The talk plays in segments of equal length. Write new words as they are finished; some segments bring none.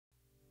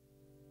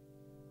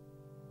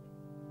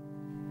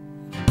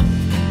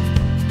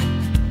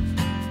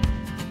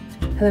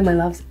Hello my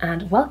loves,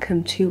 and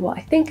welcome to what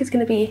I think is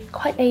going to be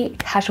quite a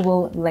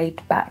casual,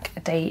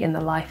 laid-back day in the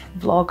life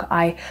vlog.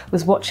 I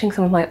was watching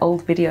some of my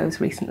old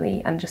videos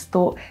recently and just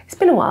thought it's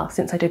been a while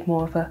since I did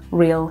more of a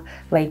real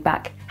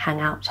laid-back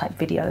hangout type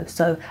video,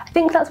 so I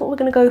think that's what we're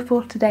going to go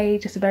for today,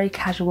 just a very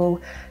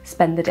casual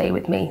spend the day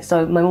with me.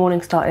 So my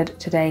morning started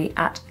today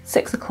at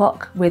 6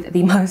 o'clock with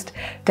the most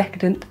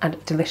decadent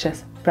and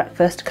delicious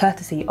breakfast,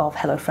 courtesy of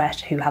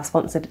HelloFresh, who have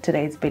sponsored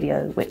today's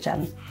video, which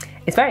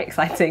is very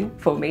exciting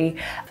for me.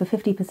 For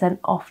 50%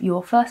 off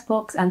your first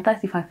box and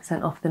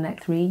 35% off the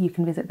next 3, you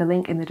can visit the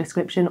link in the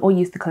description or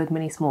use the code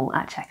MINNIESMALL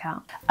at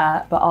checkout.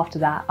 But after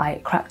that,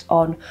 I cracked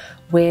on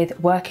with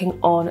working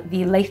on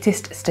the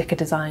latest sticker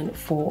design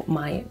for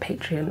my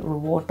Patreon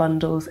reward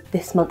bundles.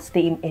 This month's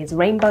theme is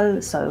rainbow,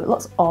 so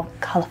lots of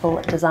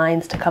colourful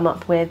designs to come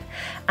up with.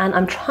 And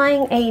I'm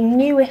trying a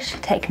newish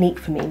technique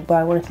for me where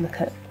I wanted to look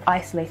at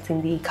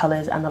isolating the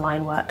colours and the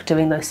line work,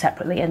 doing those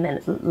separately and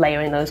then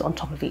layering those on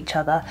top of each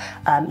other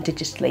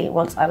digitally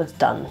once I was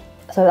done.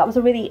 So that was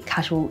a really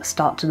casual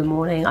start to the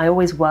morning. I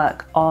always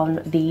work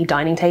on the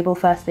dining table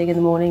first thing in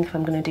the morning if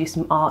I'm going to do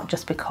some art,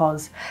 just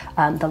because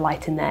the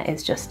light in there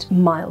is just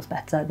miles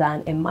better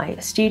than in my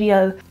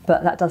studio.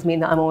 But that does mean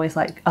that I'm always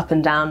like up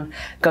and down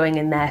going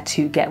in there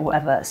to get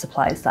whatever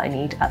supplies that I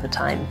need at the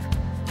time.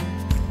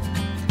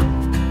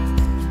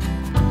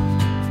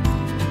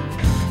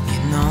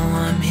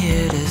 I'm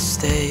here to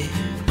stay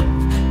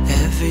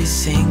every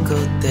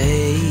single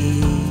day,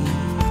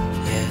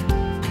 yeah.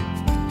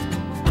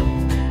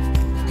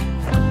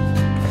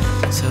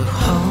 So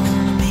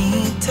hold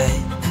me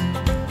tight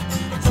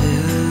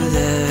through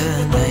the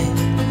night.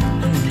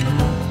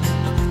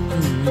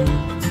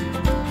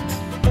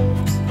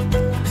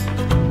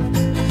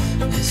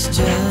 It's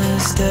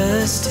just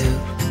us two,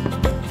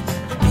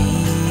 me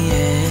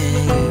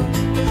and you.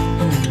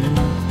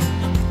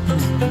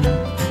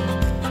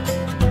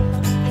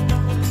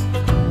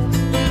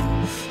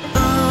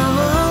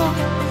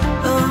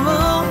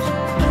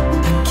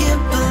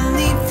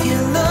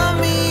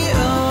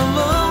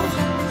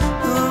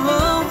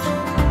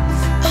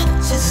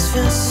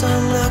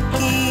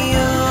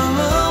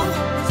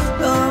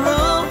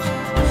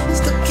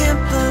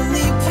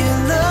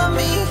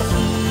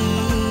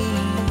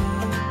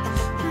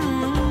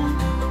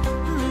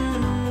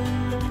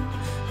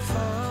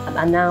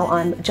 And now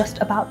I'm just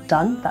about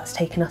done. That's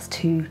taken us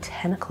to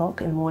 10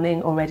 o'clock in the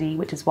morning already,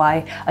 which is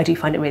why I do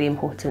find it really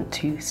important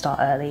to start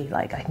early.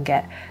 Like, I can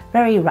get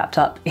very wrapped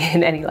up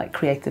in any like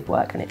creative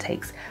work and it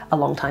takes a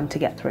long time to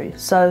get through.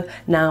 So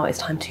now it's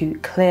time to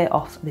clear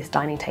off this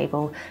dining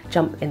table,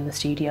 jump in the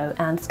studio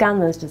and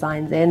scan those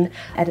designs in,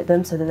 edit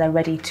them so that they're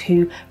ready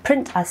to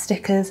print as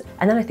stickers.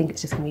 And then I think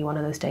it's just gonna be one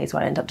of those days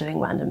where I end up doing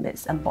random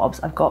bits and bobs.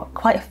 I've got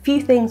quite a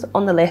few things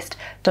on the list.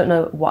 Don't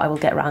know what I will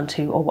get around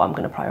to or what I'm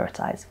gonna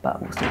prioritize,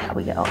 but we'll see how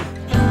we get on.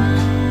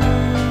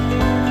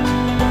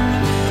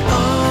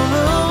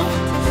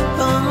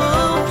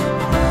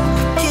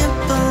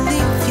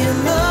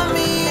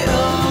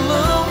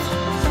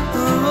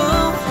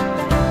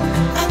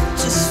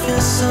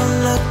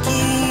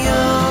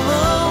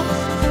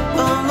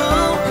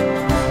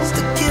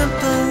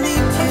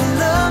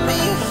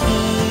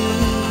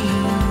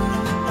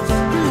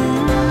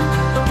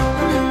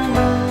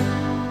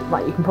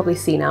 You can probably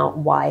see now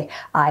why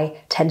I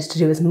tend to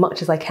do as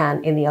much as I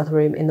can in the other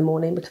room in the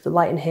morning, because the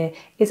light in here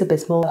is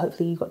abysmal.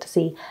 Hopefully you got to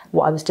see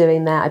what I was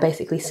doing there. I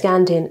basically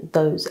scanned in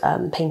those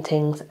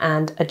paintings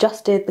and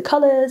adjusted the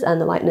colours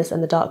and the lightness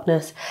and the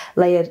darkness,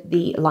 layered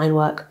the line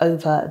work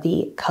over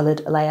the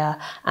coloured layer,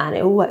 and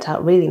it all worked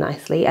out really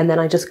nicely. And then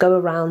I just go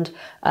around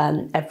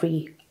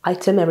every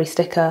item, every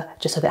sticker,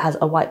 just so that it has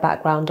a white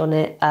background on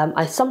it.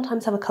 I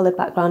sometimes have a coloured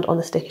background on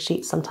the sticker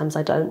sheet, sometimes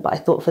I don't, but I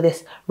thought for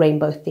this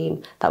rainbow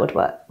theme that would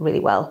work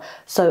really well.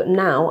 So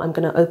now I'm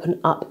going to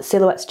open up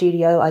Silhouette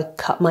Studio. I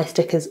cut my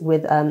stickers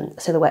with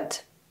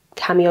Silhouette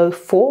Cameo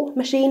 4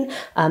 machine.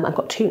 I've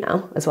got 2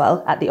 now as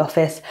well at the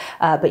office,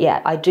 but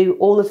yeah, I do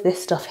all of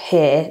this stuff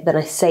here, then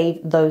I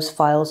save those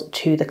files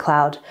to the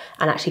cloud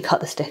and actually cut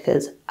the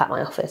stickers at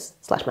my office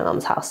 / my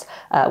mum's house,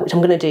 which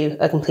I'm going to do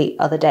a complete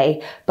other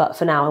day, but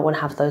for now I want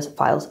to have those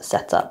files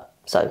set up.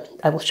 So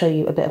I will show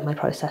you a bit of my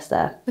process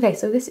there. Okay,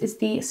 so this is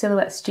the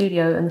Silhouette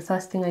Studio, and the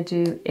first thing I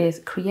do is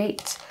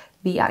create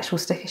the actual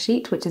sticker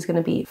sheet, which is going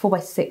to be 4 by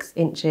 6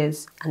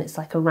 inches, and it's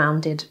like a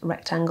rounded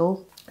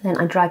rectangle. Then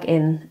I drag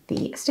in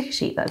the sticker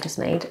sheet that I've just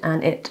made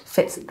and it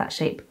fits that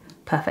shape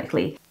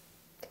perfectly.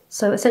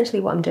 So essentially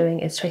what I'm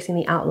doing is tracing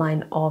the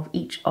outline of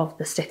each of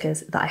the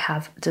stickers that I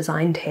have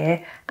designed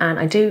here, and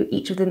I do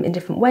each of them in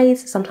different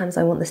ways. Sometimes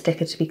I want the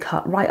sticker to be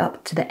cut right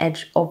up to the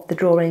edge of the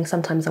drawing,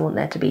 sometimes I want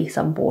there to be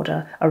some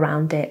border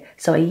around it.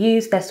 So I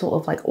use their sort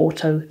of like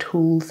auto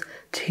tools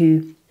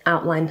to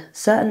outline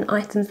certain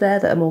items there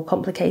that are more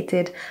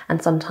complicated,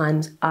 and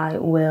sometimes I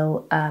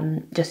will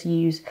just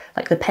use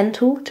like the pen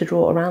tool to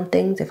draw around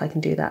things if I can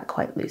do that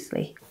quite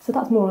loosely. So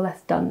that's more or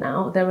less done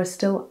now. There is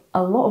still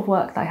a lot of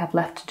work that I have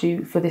left to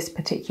do for this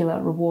particular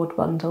reward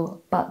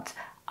bundle, but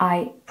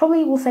I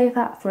probably will save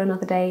that for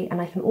another day, and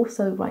I can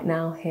also right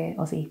now hear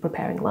Ozzy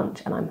preparing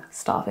lunch and I'm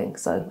starving,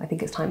 so I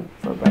think it's time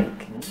for a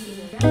break.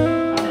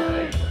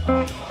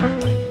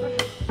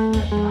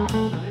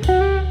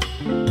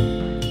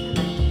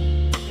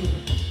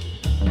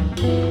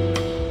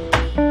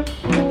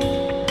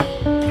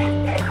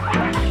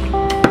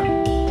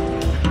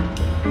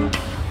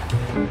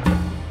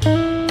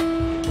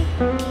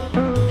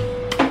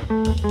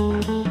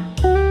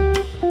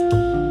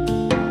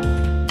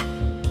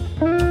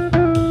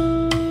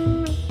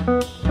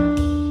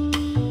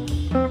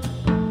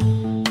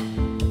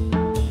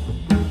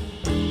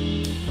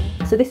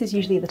 So this is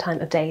usually the time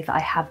of day that I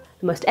have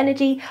the most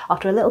energy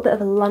after a little bit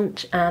of a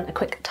lunch and a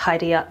quick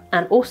tidy up.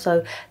 And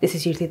also this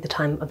is usually the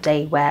time of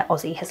day where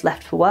Ozzy has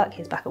left for work.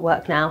 He's back at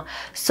work now.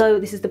 So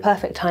this is the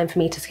perfect time for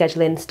me to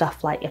schedule in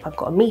stuff like if I've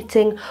got a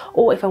meeting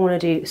or if I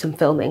want to do some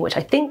filming, which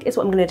I think is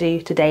what I'm going to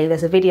do today.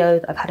 There's a video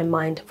that I've had in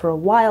mind for a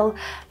while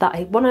that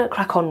I want to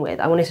crack on with.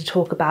 I wanted to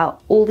talk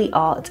about all the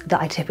art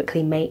that I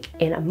typically make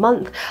in a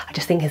month. I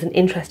just think it's an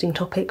interesting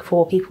topic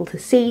for people to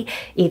see,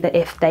 either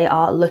if they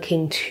are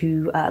looking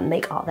to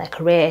make art their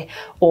career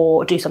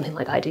or do something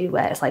like I do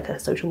where it's like a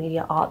social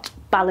media art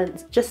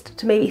balance, just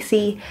to maybe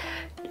see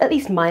at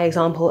least my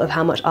example of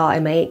how much art I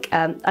make.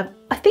 I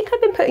think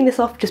I've been putting this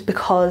off just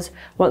because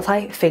once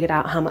I figured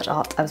out how much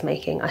art I was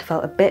making, I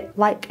felt a bit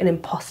like an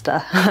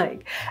imposter,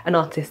 like an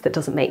artist that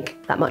doesn't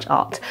make that much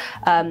art.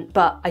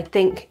 But I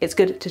think it's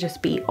good to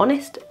just be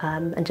honest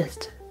and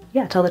just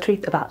tell the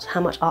truth about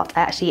how much art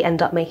I actually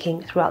end up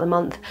making throughout the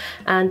month.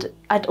 And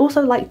I'd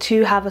also like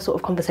to have a sort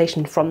of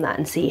conversation from that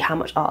and see how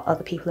much art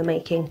other people are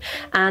making.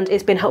 And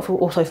it's been helpful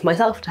also for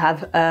myself to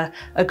have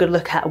a good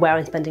look at where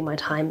I'm spending my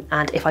time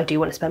and if I do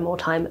want to spend more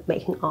time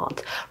making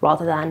art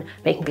rather than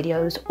making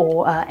videos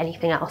or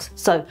anything else.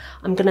 So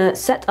I'm gonna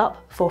set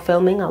up for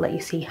filming. I'll let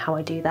you see how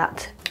I do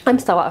that. I'm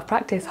so out of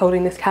practice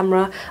holding this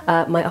camera.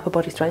 My upper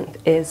body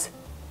strength is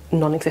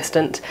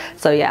non-existent.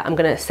 So yeah, I'm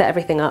gonna set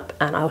everything up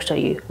and I'll show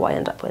you what I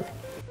end up with.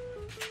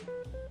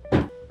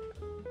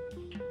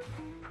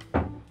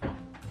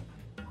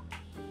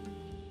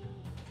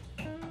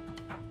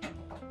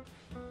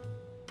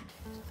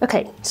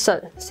 Okay, so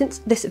since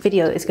this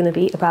video is going to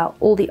be about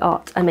all the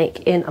art I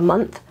make in a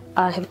month,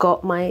 I have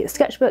got my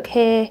sketchbook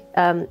here,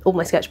 all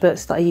my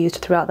sketchbooks that I used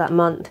throughout that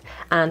month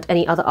and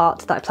any other art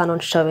that I plan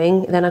on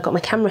showing. Then I've got my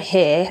camera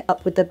here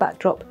up with the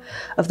backdrop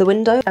of the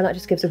window, and that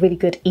just gives a really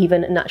good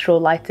even natural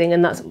lighting,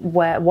 and that's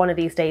where one of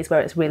these days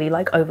where it's really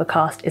like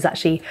overcast is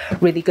actually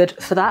really good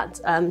for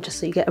that, just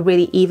so you get a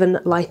really even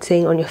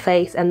lighting on your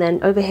face. And then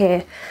over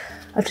here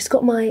I've just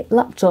got my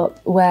laptop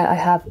where I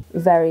have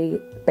very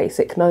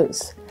basic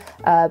notes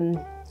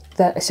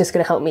that it's just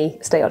going to help me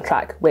stay on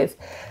track with,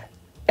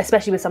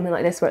 especially with something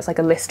like this where it's like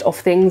a list of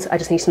things. I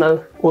just need to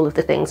know all of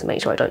the things and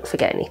make sure I don't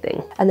forget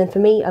anything. And then for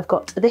me, I've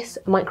got this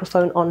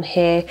microphone on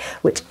here,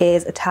 which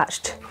is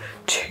attached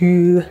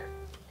to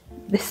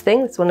this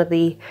thing. It's one of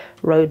the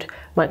Rode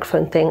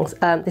microphone things.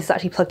 This is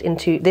actually plugged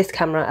into this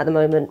camera at the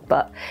moment,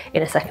 but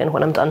in a second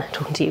when I'm done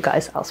talking to you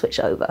guys, I'll switch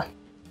over.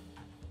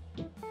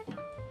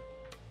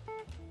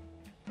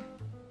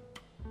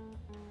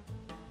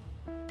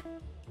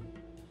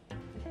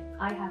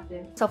 I have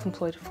been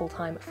self-employed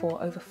full-time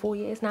for over 4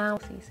 years now.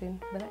 See you soon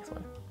for the next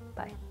one.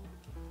 Bye.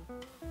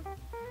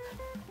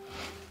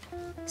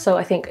 So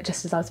I think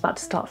just as I was about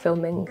to start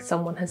filming,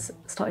 someone has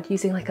started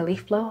using like a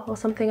leaf blower or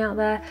something out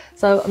there.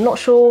 So I'm not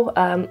sure.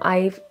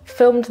 I've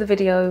filmed the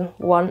video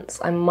once.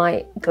 I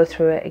might go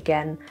through it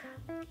again.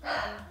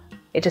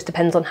 It just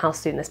depends on how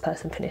soon this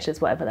person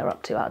finishes whatever they're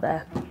up to out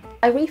there.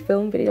 I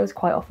refilm videos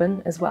quite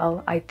often as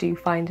well. I do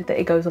find that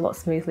it goes a lot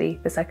smoothly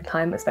the second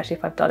time, especially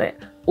if I've done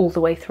it all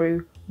the way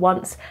through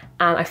once.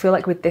 And I feel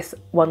like with this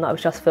one that I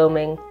was just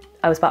filming,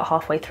 I was about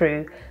halfway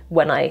through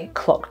when I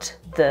clocked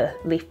the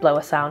leaf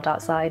blower sound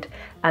outside.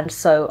 And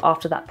so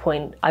after that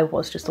point, I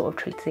was just sort of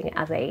treating it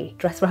as a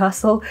dress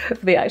rehearsal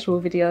for the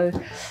actual video.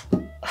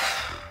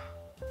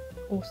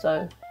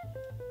 Also,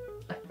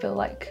 I feel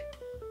like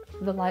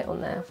the light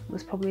on there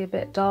was probably a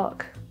bit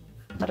dark.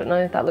 I don't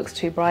know, that looks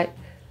too bright.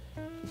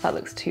 That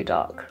looks too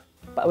dark,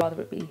 but I'd rather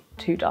it be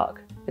too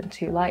dark than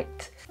too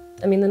light.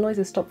 I mean, the noise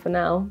has stopped for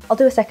now. I'll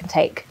do a second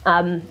take,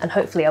 and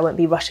hopefully I won't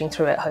be rushing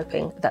through it,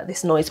 hoping that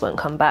this noise won't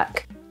come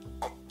back.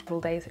 Full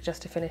days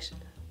just to finish.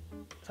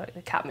 Sorry,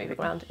 the cat moving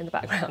around in the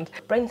background.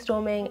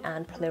 Brainstorming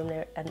and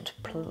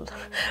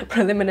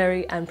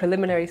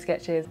preliminary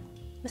sketches.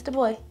 Mr.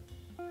 Boy,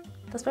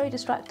 that's very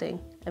distracting,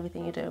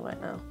 everything you're doing right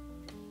now.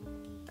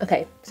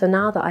 Okay, so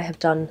now that I have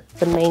done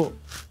the main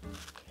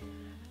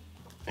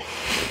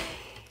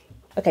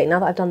now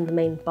that I've done the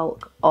main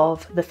bulk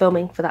of the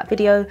filming for that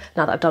video,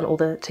 now that I've done all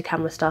the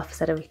to-camera stuff,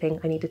 said everything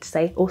I needed to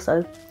say.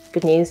 Also,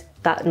 good news,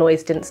 that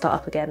noise didn't start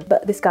up again.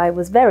 But this guy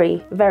was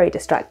very, very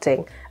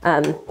distracting.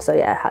 So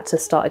yeah, I had to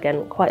start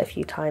again quite a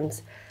few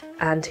times,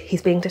 and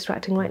he's being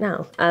distracting right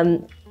now.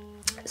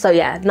 So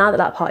yeah, now that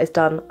that part is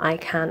done, I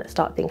can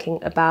start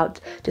thinking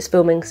about just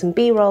filming some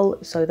B-roll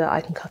so that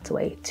I can cut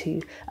away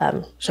to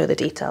show the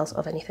details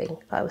of anything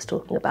that I was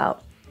talking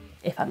about,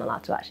 if I'm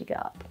allowed to actually get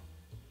up.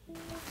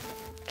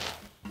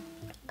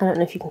 I don't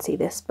know if you can see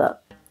this,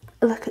 but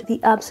look at the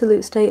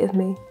absolute state of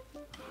me.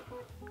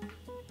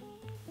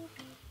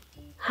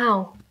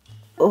 How?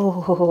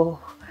 Oh.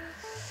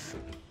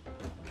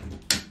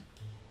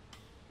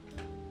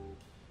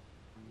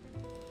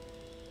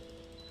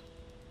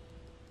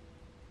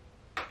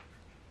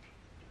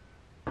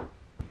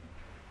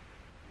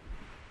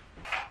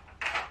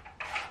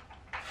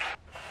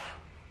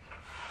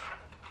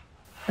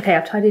 Okay,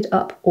 I've tidied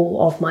up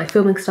all of my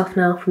filming stuff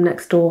now from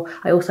next door.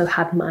 I also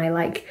had my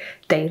like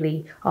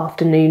daily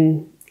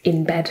afternoon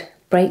in bed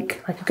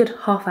break, like a good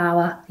half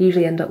hour. I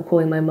usually end up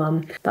calling my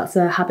mum. That's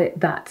a habit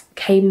that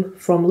came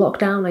from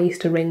lockdown. I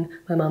used to ring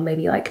my mum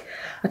maybe like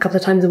a couple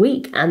of times a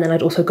week, and then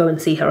I'd also go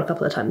and see her a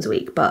couple of times a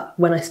week. But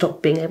when I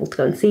stopped being able to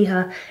go and see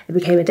her, it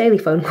became a daily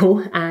phone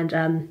call,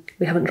 and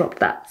we haven't dropped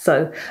that.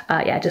 So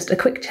yeah, just a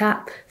quick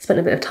chat, spent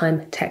a bit of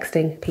time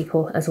texting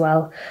people as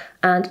well.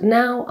 And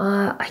now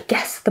I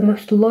guess the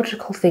most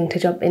logical thing to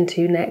jump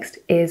into next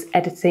is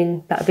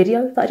editing that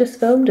video that I just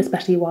filmed,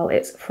 especially while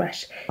it's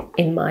fresh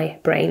in my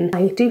brain.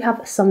 I do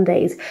have some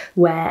days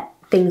where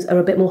things are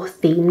a bit more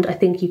themed. I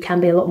think you can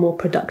be a lot more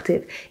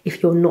productive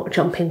if you're not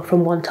jumping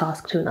from one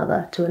task to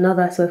another.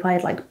 So if I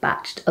had like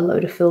batched a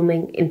load of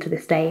filming into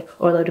this day,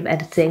 or a load of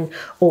editing,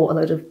 or a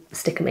load of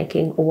sticker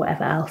making, or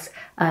whatever else,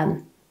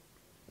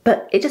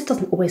 but it just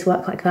doesn't always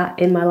work like that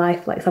in my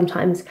life. Like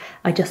sometimes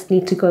I just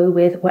need to go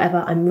with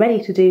whatever I'm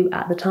ready to do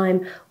at the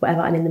time,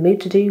 whatever I'm in the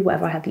mood to do,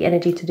 whatever I have the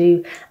energy to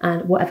do,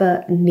 and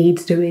whatever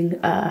needs doing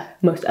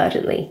most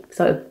urgently.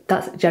 So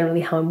that's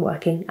generally how I'm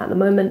working at the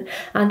moment.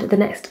 And the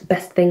next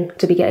best thing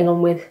to be getting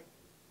on with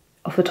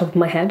off the top of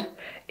my head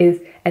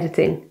is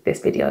editing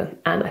this video.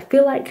 And I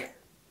feel like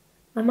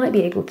I might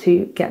be able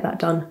to get that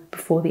done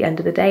before the end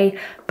of the day,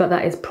 but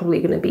that is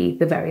probably going to be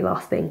the very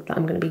last thing that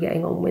I'm going to be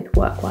getting on with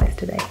work-wise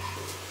today.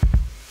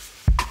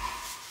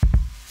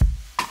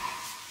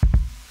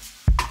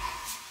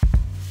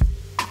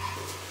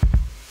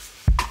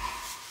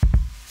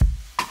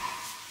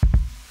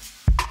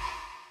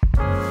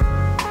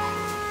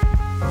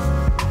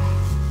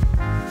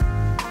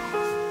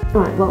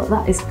 Right, well,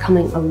 that is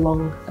coming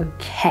along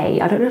okay.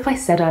 I don't know if I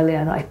said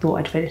earlier that I thought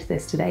I'd finish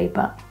this today,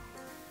 but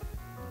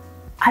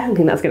I don't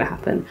think that's gonna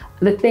happen.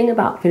 The thing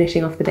about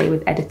finishing off the day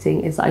with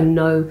editing is that I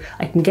know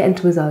I can get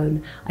into a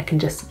zone, I can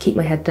just keep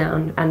my head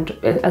down, and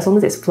as long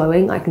as it's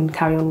flowing, I can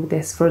carry on with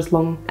this for as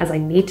long as I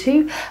need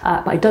to,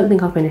 but I don't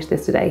think I'll finish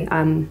this today.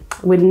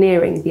 We're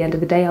nearing the end of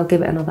the day. I'll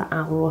give it another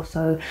hour or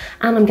so,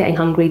 and I'm getting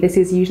hungry. This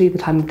is usually the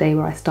time of day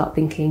where I start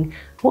thinking,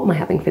 what am I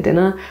having for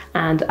dinner?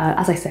 And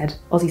as I said,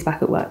 Ozzy's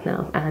back at work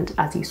now, and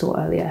as you saw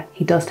earlier,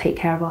 he does take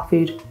care of our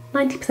food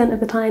 90% of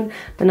the time,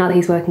 but now that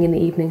he's working in the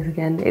evenings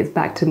again, it's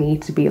back to me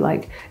to be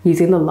like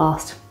using the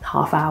last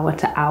half hour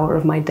to hour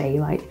of my day,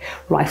 like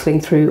rifling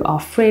through our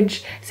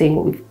fridge, seeing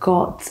what we've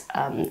got,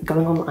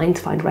 going online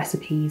to find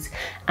recipes,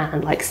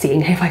 and like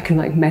seeing if I can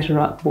like measure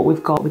up what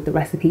we've got with the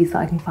recipes that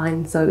I can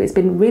find. So it's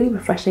been really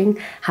refreshing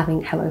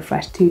having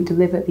HelloFresh to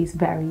deliver these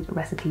varied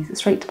recipes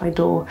straight to my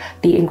door.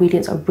 The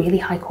ingredients are really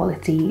high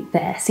quality,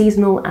 they're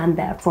seasonal, and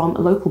they're from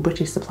local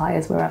British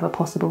suppliers wherever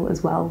possible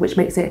as well, which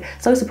makes it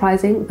so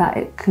surprising that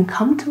it can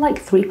come to like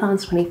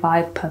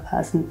 £3.25 per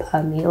person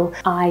per meal.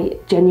 I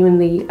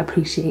genuinely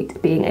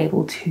appreciate being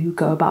able to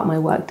go about my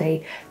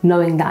workday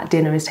knowing that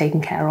dinner is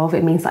taken care of.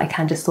 It means that I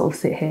can just sort of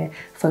sit here,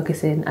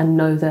 focus in, and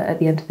know that at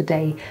the end of the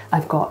day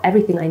I've got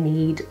everything I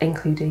need,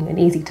 including an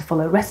easy to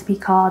follow recipe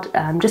card,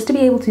 just to be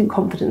able to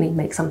confidently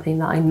make something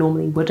that I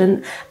normally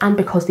wouldn't. And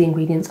because the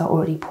ingredients are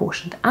already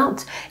portioned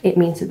out, it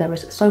means that there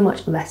is so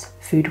much less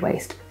food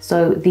waste.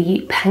 So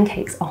the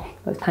pancakes,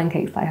 those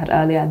pancakes that I had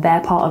earlier,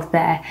 they're part of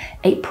their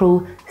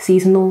April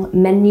seasonal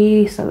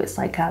menu. So it's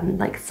like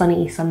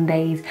sunny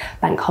Sundays,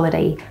 bank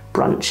holiday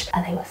brunch,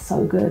 and they were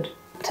so good.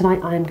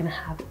 Tonight I am gonna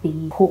have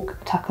the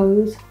pork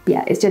tacos.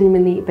 Yeah, it's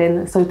genuinely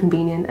been so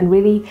convenient and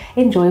really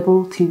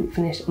enjoyable to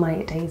finish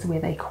my days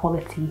with a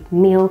quality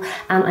meal.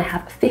 And I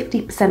have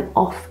 50%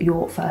 off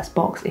your first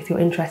box if you're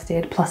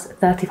interested, plus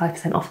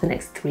 35% off the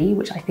next 3,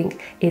 which I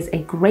think is a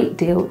great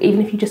deal.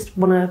 Even if you just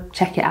wanna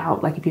check it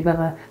out, like if you've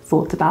ever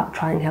thought about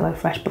trying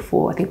HelloFresh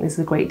before, I think this is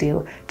a great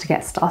deal to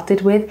get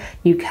started with.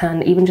 You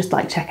can even just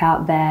like check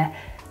out their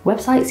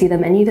website, see the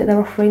menu that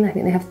they're offering. I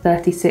think they have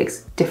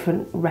 36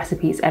 different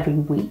recipes every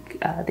week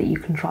that you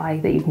can try,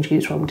 that you can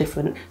choose from,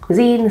 different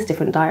cuisines,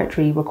 different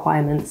dietary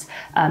requirements.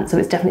 So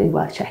it's definitely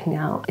worth checking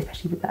out,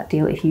 especially with that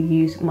deal if you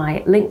use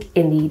my link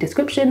in the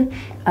description,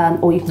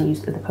 or you can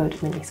use the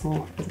code Minnie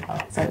Small as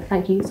well. So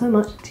thank you so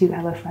much to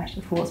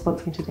HelloFresh for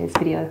sponsoring today's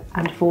video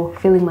and for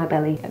filling my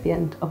belly at the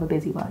end of a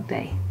busy work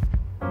day.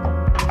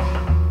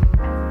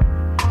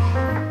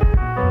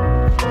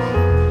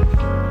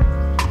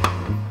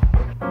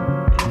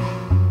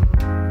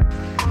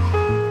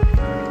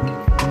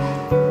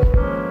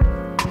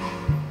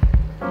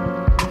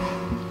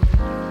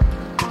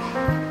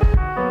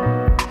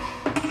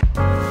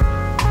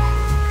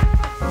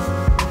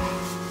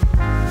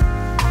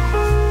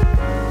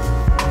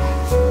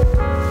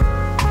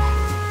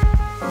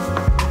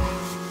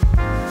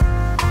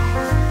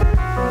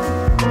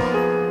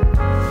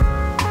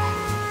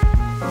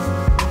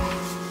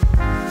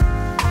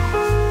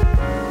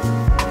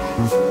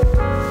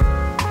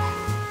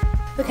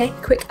 Okay,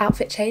 quick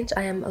outfit change.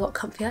 I am a lot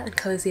comfier and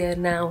cozier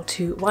now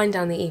to wind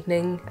down the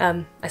evening.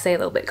 I say a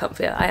little bit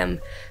comfier. I am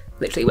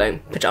literally wearing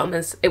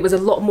pyjamas. It was a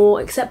lot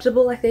more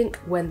acceptable, I think,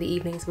 when the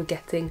evenings were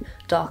getting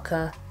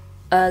darker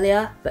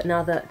earlier, but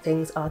now that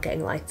things are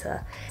getting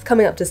lighter, it's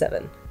coming up to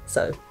 7.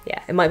 So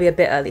yeah, it might be a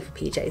bit early for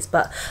PJs,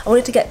 but I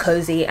wanted to get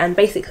cozy, and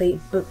basically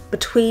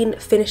between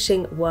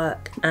finishing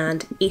work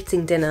and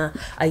eating dinner,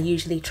 I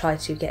usually try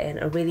to get in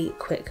a really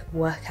quick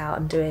workout.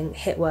 I'm doing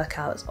HIIT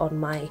workouts on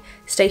my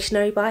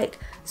stationary bike.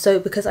 So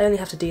because I only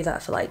have to do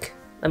that for like,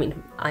 I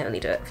mean, I only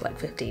do it for like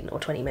 15 or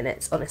 20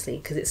 minutes, honestly,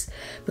 because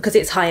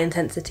it's high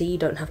intensity, you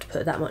don't have to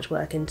put that much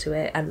work into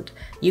it, and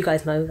you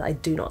guys know that I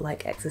do not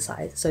like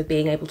exercise, so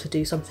being able to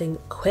do something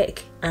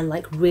quick and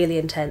like really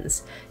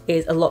intense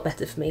is a lot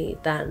better for me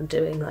than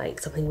doing like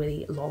something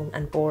really long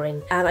and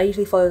boring. And I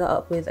usually follow that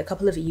up with a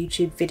couple of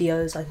YouTube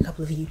videos, like a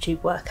couple of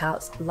YouTube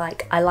workouts.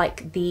 Like I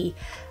like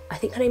I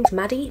think her name's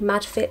Maddie,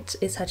 MadFit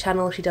is her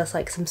channel. She does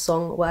like some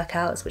song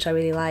workouts, which I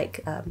really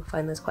like. I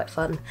find those quite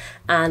fun.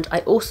 And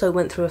I also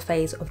went through a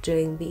phase of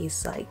doing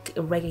these like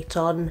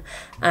reggaeton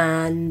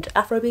and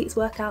Afrobeats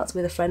workouts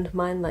with a friend of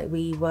mine. Like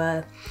we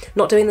were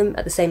not doing them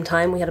at the same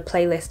time. We had a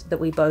playlist that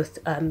we both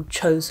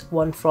chose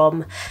one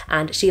from,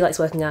 and she likes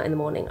working out in the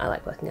morning, I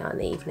like working out in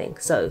the evening.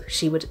 So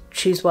she would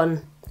choose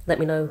one, let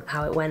me know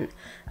how it went,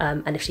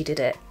 and if she did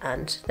it,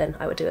 and then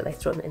I would do it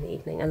later on in the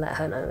evening and let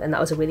her know. And that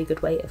was a really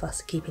good way of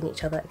us keeping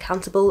each other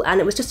accountable,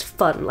 and it was just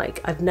fun. Like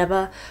I've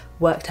never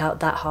worked out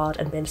that hard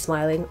and been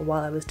smiling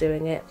while I was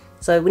doing it,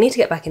 so we need to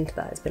get back into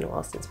that. It's been a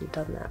while since we've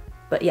done that.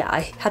 But yeah,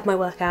 I had my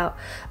workout,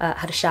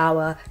 had a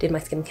shower, did my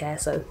skincare,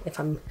 so if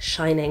I'm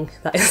shining,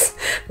 that's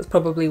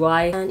probably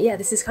why. And yeah,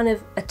 this is kind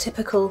of a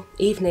typical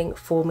evening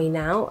for me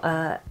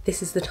now.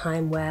 This is the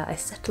time where I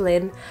settle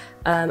in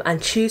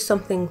and choose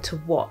something to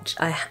watch.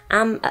 I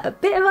am at a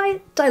bit of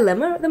a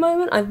dilemma at the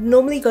moment. I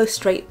normally go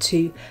straight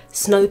to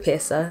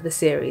Snowpiercer, the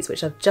series,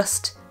 which I've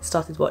just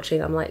started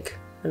watching. I'm like,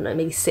 I don't know,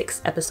 maybe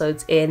 6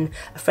 episodes in.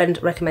 A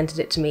friend recommended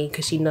it to me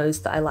because she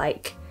knows that I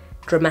like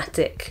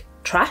dramatic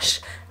trash.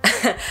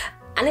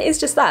 And it is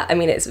just that. I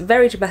mean, it's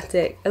very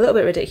dramatic, a little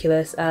bit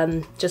ridiculous,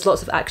 just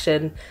lots of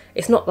action.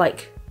 It's not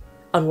like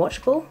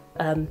unwatchable,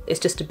 it's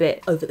just a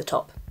bit over the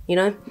top, you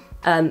know?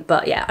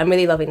 But yeah, I'm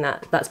really loving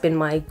that. That's been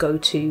my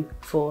go-to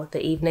for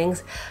the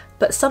evenings.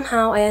 But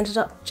somehow I ended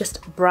up just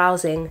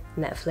browsing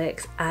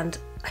Netflix, and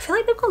I feel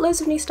like they've got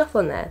loads of new stuff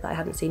on there that I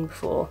haven't seen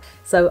before.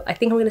 So I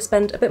think I'm gonna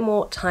spend a bit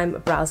more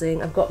time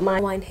browsing. I've got my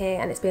wine here,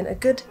 and it's been a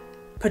good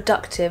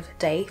productive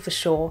day for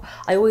sure.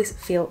 I always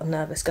feel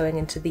nervous going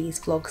into these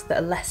vlogs that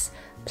are less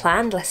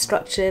planned, less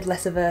structured,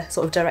 less of a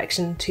sort of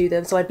direction to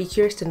them. So I'd be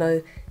curious to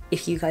know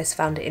if you guys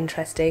found it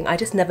interesting. I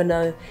just never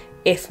know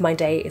if my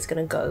day is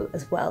gonna go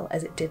as well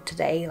as it did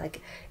today,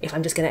 like if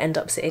I'm just gonna end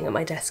up sitting at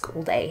my desk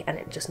all day and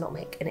it just not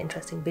make an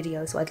interesting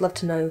video. So I'd love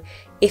to know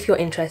if you're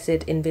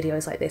interested in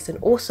videos like this, and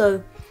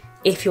also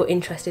if you're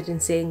interested in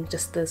seeing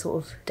just the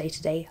sort of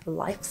day-to-day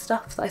life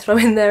stuff that I throw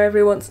in there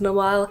every once in a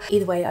while.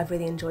 Either way, I've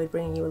really enjoyed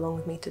bringing you along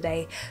with me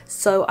today.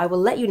 So I will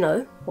let you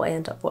know what I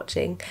end up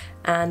watching,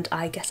 and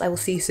I guess I will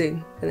see you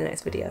soon in the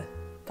next video.